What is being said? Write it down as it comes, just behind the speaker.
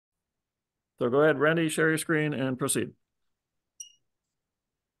So go ahead, Randy, share your screen and proceed.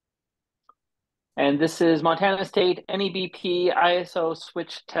 And this is Montana State NEBP ISO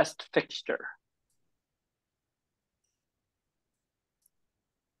switch test fixture.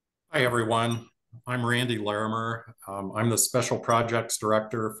 Hi, everyone. I'm Randy Larimer. I'm the Special Projects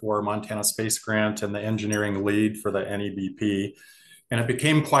Director for Montana Space Grant and the engineering lead for the NEBP. And it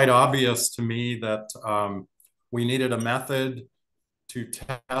became quite obvious to me that we needed a method to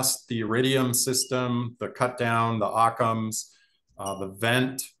test the iridium system, the cut down, the Occams, the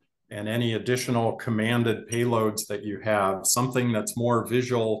vent, and any additional commanded payloads that you have, something that's more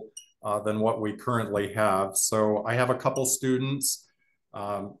visual than what we currently have. So I have a couple students,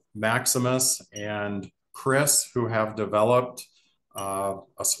 Maximus and Chris, who have developed a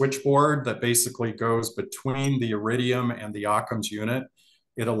switchboard that basically goes between the iridium and the Occams unit.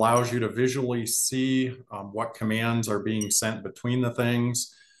 It allows you to visually see what commands are being sent between the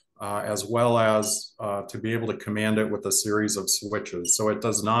things, as well as to be able to command it with a series of switches. So it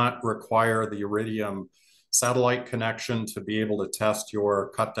does not require the iridium satellite connection to be able to test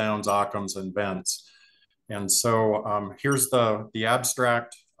your cut downs, Occams, and vents. And so here's the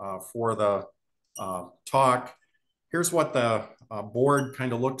abstract for the talk. Here's what the board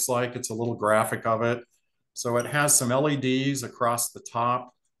kind of looks like. It's a little graphic of it. So it has some LEDs across the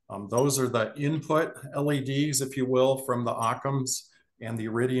top. Those are the input LEDs, if you will, from the Occams and the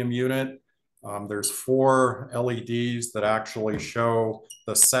iridium unit. There's 4 LEDs that actually show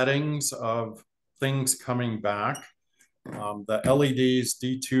the settings of things coming back. The LEDs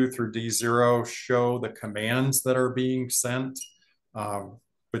D2 through D0 show the commands that are being sent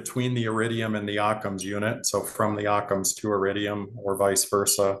between the iridium and the Occams unit. So from the Occams to iridium or vice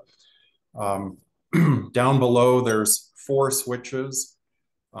versa. Down below, there's 4 switches.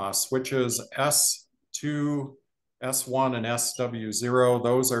 Switches S2, S1, and SW0.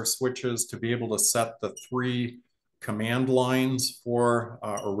 Those are switches to be able to set the 3 command lines for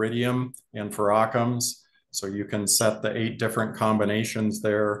iridium and for Occams. So you can set the 8 different combinations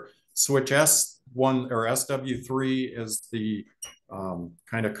there. Switch S1 or SW3 is the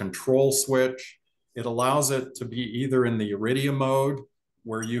kind of control switch. It allows it to be either in the iridium mode,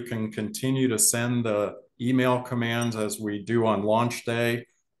 where you can continue to send the email commands as we do on launch day,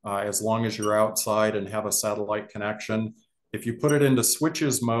 as long as you're outside and have a satellite connection. If you put it into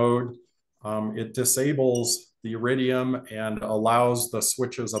switches mode, it disables the iridium and allows the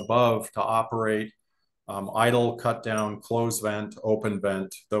switches above to operate idle, cut down, close vent, open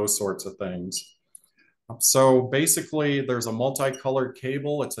vent, those sorts of things. So basically, there's a multicolored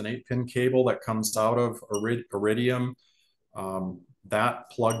cable. It's an 8-pin cable that comes out of iridium. That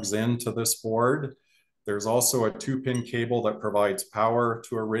plugs into this board. There's also a 2-pin cable that provides power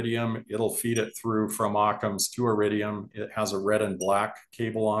to iridium. It'll feed it through from Occams to iridium. It has a red and black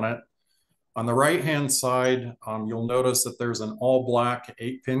cable on it. On the right-hand side, you'll notice that there's an all-black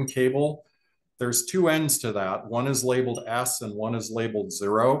 8-pin cable. There's 2 ends to that. One is labeled S and one is labeled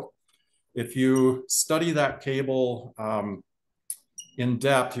 0. If you study that cable in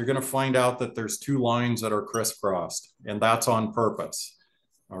depth, you're going to find out that there's 2 lines that are crisscrossed, and that's on purpose.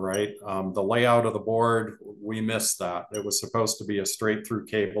 All right. The layout of the board, we missed that. It was supposed to be a straight through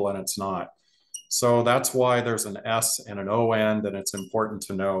cable, and it's not. So that's why there's an S and an O end, and it's important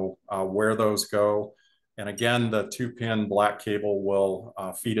to know where those go. And again, the 2-pin black cable will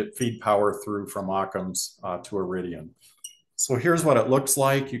feed power through from Occams to iridium. So here's what it looks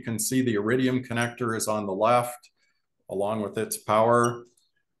like. You can see the iridium connector is on the left, along with its power.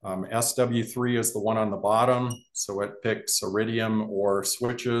 SW3 is the one on the bottom, so it picks iridium or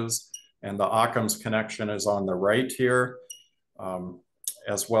switches, and the Occams connection is on the right here,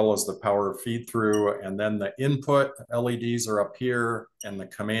 as well as the power feed through. And then the input LEDs are up here, and the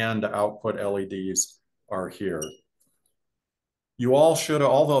command output LEDs are here. You all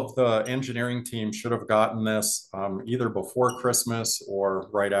of the engineering team should have gotten this either before Christmas or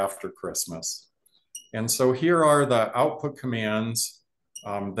right after Christmas. And so here are the output commands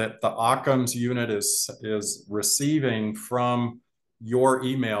that the Occams unit is receiving from your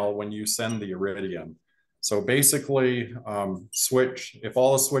email when you send the iridium. So basically, if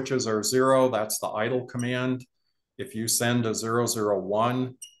all the switches are 0, that's the idle command. If you send a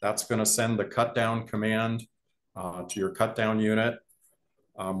 001, that's going to send the cut down command to your cut down unit.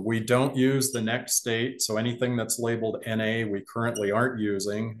 We don't use the next state, so anything that's labeled NA we currently aren't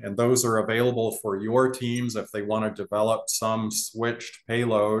using, and those are available for your teams if they want to develop some switched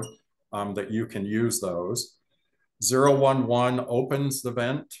payload that you can use those. 011 opens the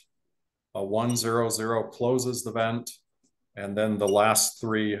vent, 100 closes the vent, and then the last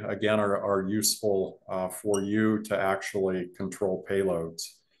 3 again are useful for you to actually control payloads.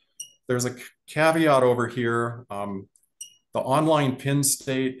 there's a caveat over here. The online pin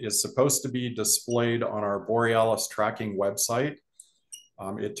state is supposed to be displayed on our Borealis tracking website.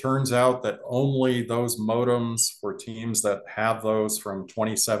 It turns out that only those modems for teams that have those from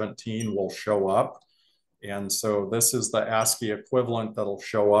 2017 will show up. And so this is the ASCII equivalent that'll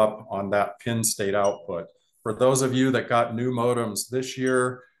show up on that pin state output. For those of you that got new modems this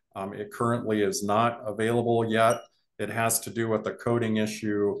year, it currently is not available yet. It has to do with the coding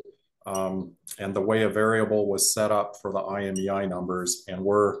issue and the way a variable was set up for the IMEI numbers. And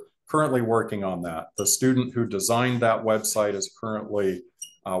we're currently working on that. The student who designed that website is currently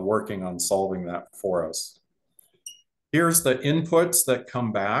working on solving that for us. Here's the inputs that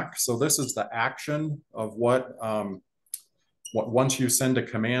come back. So this is the action of what once you send a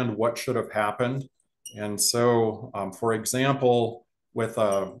command, what should have happened. And so, for example, with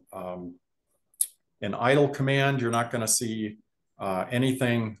an idle command, you're not going to see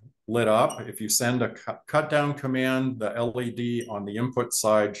anything lit up. If you send a cut down command, the LED on the input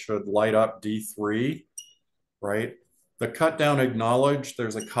side should light up D3, right? The cut down acknowledge,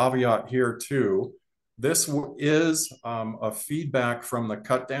 there's a caveat here too. This is a feedback from the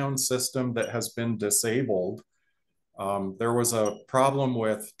cut down system that has been disabled. There was a problem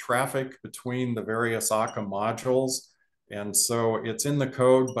with traffic between the various ACA modules. And so it's in the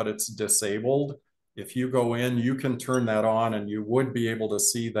code, but it's disabled. If you go in, you can turn that on and you would be able to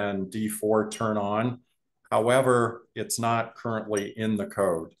see then D4 turn on. However, it's not currently in the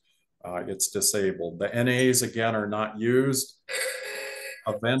code. It's disabled. The NAs again are not used.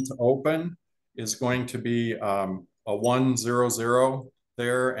 Event open is going to be a 100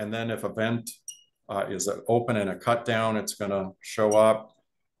 there. And then if event is open and a cut down, it's going to show up.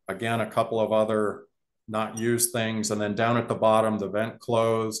 Again, a couple of other not used things. And then down at the bottom, the event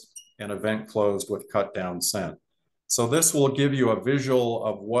closed and event closed with cut down sent. So this will give you a visual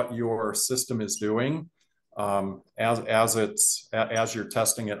of what your system is doing as you're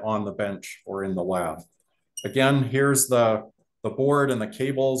testing it on the bench or in the lab. Again, here's the board and the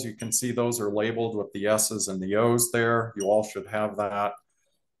cables. You can see those are labeled with the S's and the O's there. You all should have that.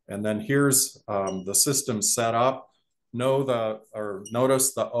 And then here's the system set up.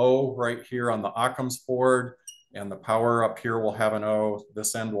 Notice the O right here on the Occam's board, and the power up here will have an O.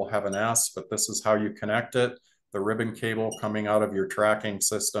 This end will have an S, but this is how you connect it. The ribbon cable coming out of your tracking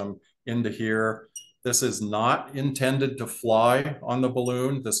system into here. This is not intended to fly on the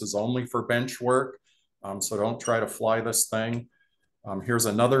balloon. This is only for bench work. So don't try to fly this thing. Here's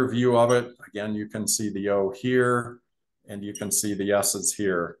another view of it. Again, you can see the O here, and you can see the S's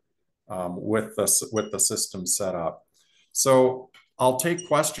here with the system set up. So I'll take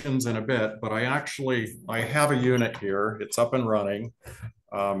questions in a bit, but I have a unit here. It's up and running.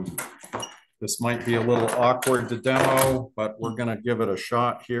 This might be a little awkward to demo, but we're going to give it a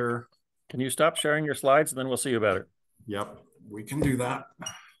shot here. Can you stop sharing your slides and then we'll see you better? Yep, we can do that.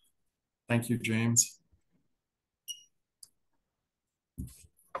 Thank you, James.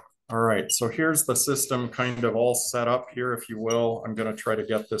 All right, so here's the system kind of all set up here, if you will. I'm going to try to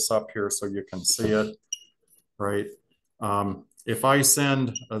get this up here so you can see it, right? If I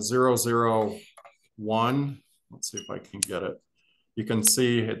send a 001, let's see if I can get it. You can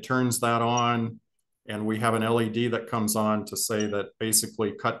see it turns that on, and we have an LED that comes on to say that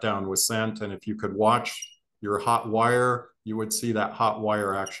basically cut down was sent. And if you could watch your hot wire, you would see that hot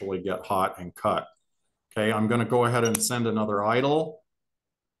wire actually get hot and cut. Okay, I'm going to go ahead and send another idle.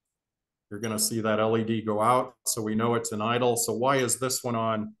 You're going to see that LED go out, so we know it's an idle. So why is this one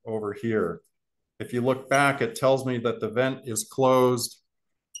on over here? If you look back, it tells me that the vent is closed.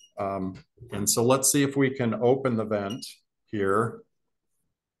 And so let's see if we can open the vent here.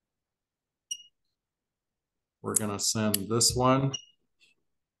 We're going to send this one.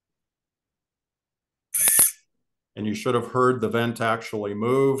 And you should have heard the vent actually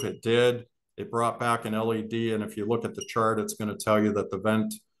move. It did. It brought back an LED. And if you look at the chart, it's going to tell you that the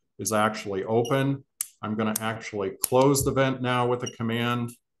vent is actually open. I'm going to actually close the vent now with a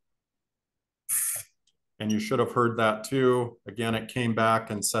command. And you should have heard that too. Again, it came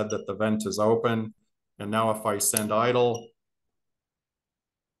back and said that the vent is open. And now if I send idle,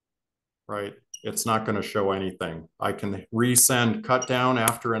 right, it's not going to show anything. I can resend cut down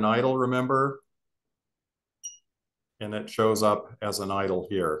after an idle, remember? And it shows up as an idle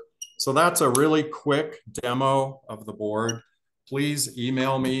here. So that's a really quick demo of the board. Please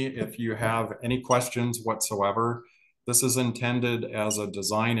email me if you have any questions whatsoever. This is intended as a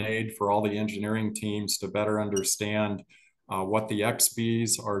design aid for all the engineering teams to better understand what the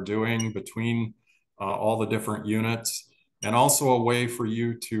XBs are doing between all the different units, and also a way for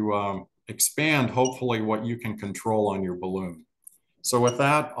you to expand, hopefully, what you can control on your balloon. So with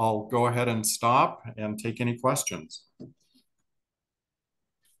that, I'll go ahead and stop and take any questions.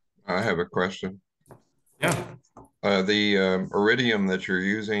 I have a question. Yeah. The Iridium that you're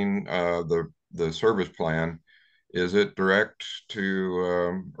using, the service plan, is it direct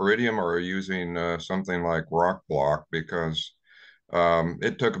to Iridium, or are you using something like Rock Block? Because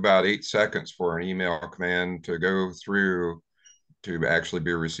it took about 8 seconds for an email command to go through to actually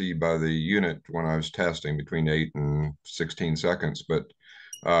be received by the unit when I was testing, between 8 and 16 seconds. But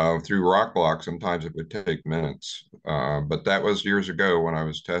through Rock Block, sometimes it would take minutes. But that was years ago when I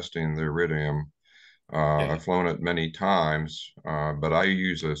was testing the Iridium. I've flown it many times, but I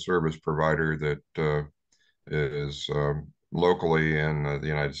use a service provider that is locally in the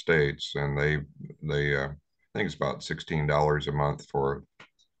United States, and they I think it's about $16 a month for it.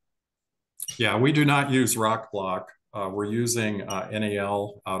 Yeah, we do not use Rock Block. We're using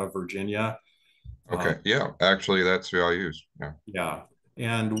NAL out of Virginia. Okay, yeah, actually, that's who I use. Yeah. Yeah,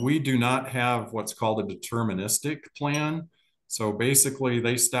 and we do not have what's called a deterministic plan. So basically,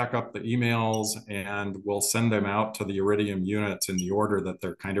 they stack up the emails and we'll send them out to the Iridium units in the order that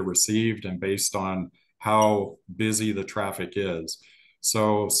they're kind of received and based on how busy the traffic is.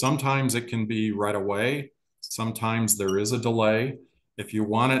 So sometimes it can be right away. Sometimes there is a delay. If you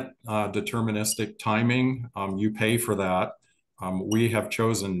want it deterministic timing, you pay for that. We have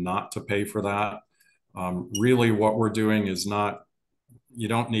chosen not to pay for that. Really, what we're doing is not, you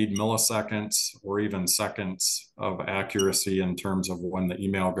don't need milliseconds or even seconds of accuracy in terms of when the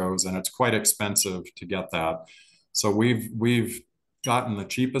email goes, and it's quite expensive to get that. So we've gotten the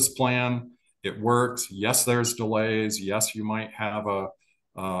cheapest plan. It works. Yes, there's delays. Yes, you might have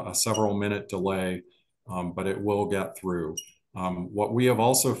a several minute delay, but it will get through. What we have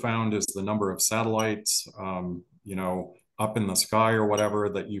also found is the number of satellites, up in the sky or whatever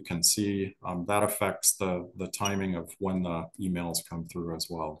that you can see, that affects the timing of when the emails come through as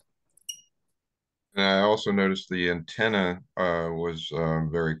well. And I also noticed the antenna was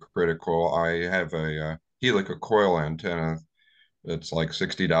very critical. I have a helical coil antenna that's like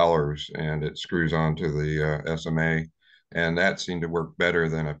 $60, and it screws onto the SMA, and that seemed to work better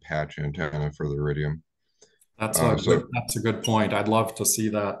than a patch antenna for the Iridium. That's a good point. I'd love to see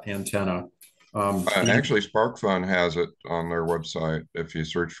that antenna. Actually, SparkFun has it on their website if you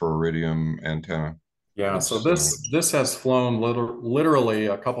search for Iridium antenna. Yeah, so this has flown literally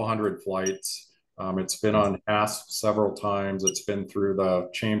a couple hundred flights. It's been on HASP several times. It's been through the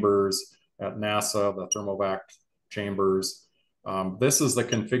chambers at NASA, the thermovac chambers. This is the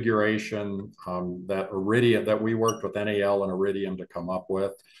configuration that we worked with NAL and Iridium to come up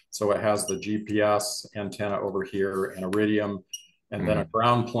with. So it has the GPS antenna over here and Iridium, and then a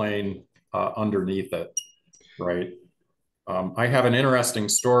ground plane underneath it, right? I have an interesting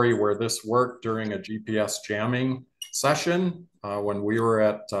story where this worked during a GPS jamming session when we were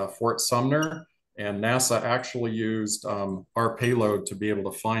at Fort Sumner, and NASA actually used our payload to be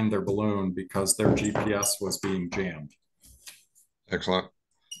able to find their balloon because their GPS was being jammed. Excellent.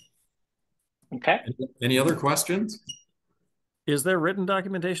 Okay. Any other questions? Is there written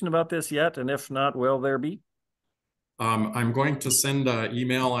documentation about this yet? And if not, will there be? I'm going to send an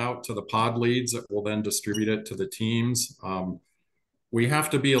email out to the pod leads that will then distribute it to the teams. We have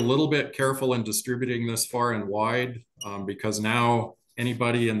to be a little bit careful in distributing this far and wide because now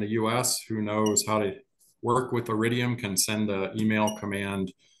anybody in the US who knows how to work with Iridium can send an email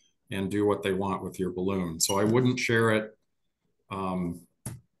command and do what they want with your balloon. So I wouldn't share it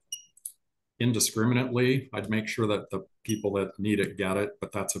indiscriminately. I'd make sure that the people that need it get it,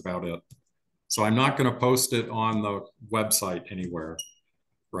 but that's about it. So I'm not going to post it on the website anywhere,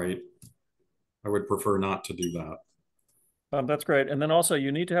 right? I would prefer not to do that. That's great. And then also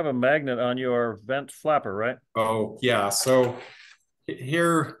you need to have a magnet on your vent flapper, right? Oh, yeah. So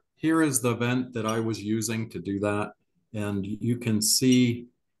here is the vent that I was using to do that. And you can see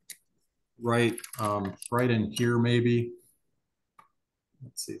right in here, maybe.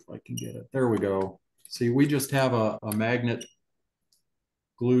 Let's see if I can get it. There we go. See, we just have a magnet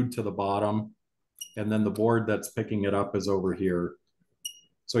glued to the bottom, and then the board that's picking it up is over here.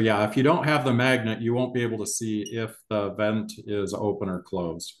 So yeah, if you don't have the magnet, you won't be able to see if the vent is open or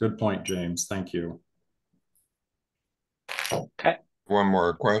closed. Good point, James. Thank you. Okay. One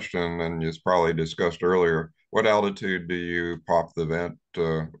more question, and it's probably discussed earlier. What altitude do you pop the vent,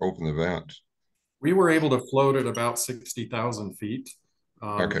 open the vent? We were able to float at about 60,000 feet.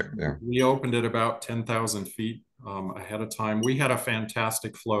 Okay, yeah. We opened it about 10,000 feet ahead of time. We had a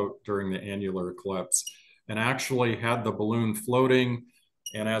fantastic float during the annular eclipse and actually had the balloon floating.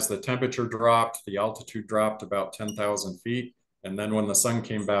 And as the temperature dropped, the altitude dropped about 10,000 feet. And then when the sun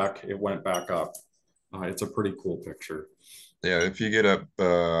came back, it went back up. It's a pretty cool picture. Yeah, if you get up,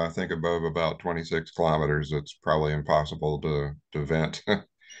 I think above about 26 kilometers, it's probably impossible to vent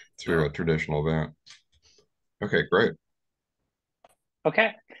through Yeah. a traditional vent. Okay, great.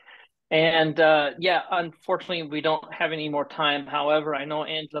 Okay. And yeah, unfortunately, we don't have any more time. However, I know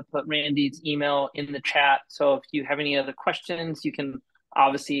Angela put Randy's email in the chat. So if you have any other questions, you can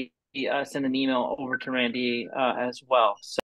obviously send an email over to Randy as well. So